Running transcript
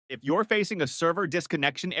If you're facing a server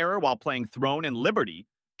disconnection error while playing Throne and Liberty,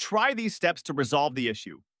 try these steps to resolve the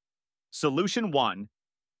issue. Solution 1.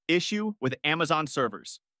 Issue with Amazon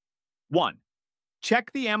servers. 1.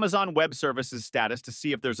 Check the Amazon Web Services status to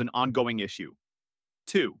see if there's an ongoing issue.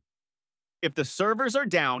 2. If the servers are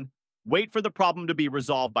down, wait for the problem to be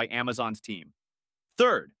resolved by Amazon's team.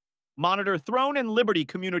 3rd, monitor Throne and Liberty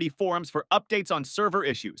community forums for updates on server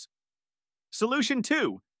issues. Solution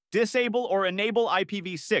 2. Disable or enable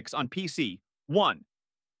IPv6 on PC. 1.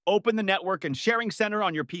 Open the Network and Sharing Center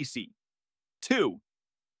on your PC. 2.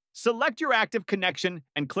 Select your active connection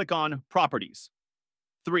and click on Properties.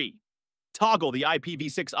 3. Toggle the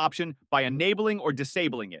IPv6 option by enabling or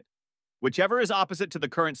disabling it, whichever is opposite to the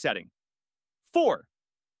current setting. 4.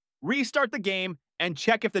 Restart the game and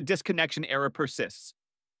check if the disconnection error persists.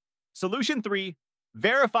 Solution 3.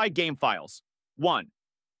 Verify game files. 1.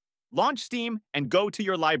 Launch Steam and go to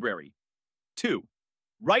your library. 2.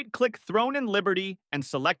 Right-click Throne and Liberty and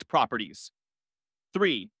select Properties.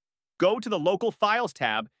 3. Go to the Local Files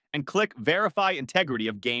tab and click Verify Integrity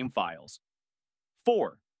of Game Files.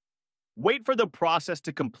 4. Wait for the process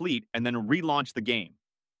to complete and then relaunch the game.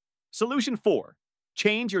 Solution 4.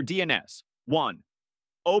 Change your DNS. 1.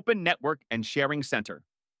 Open Network and Sharing Center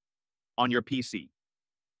on your PC.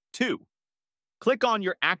 2. Click on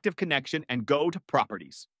your active connection and go to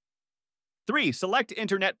Properties. 3. Select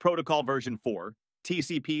Internet Protocol version 4,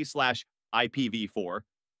 TCP/IPv4,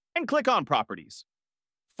 and click on Properties.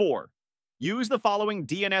 4. Use the following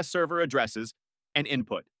DNS server addresses and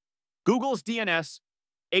input: Google's DNS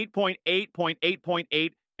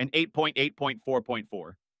 8.8.8.8 and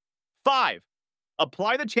 8.8.4.4. 5.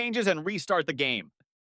 Apply the changes and restart the game.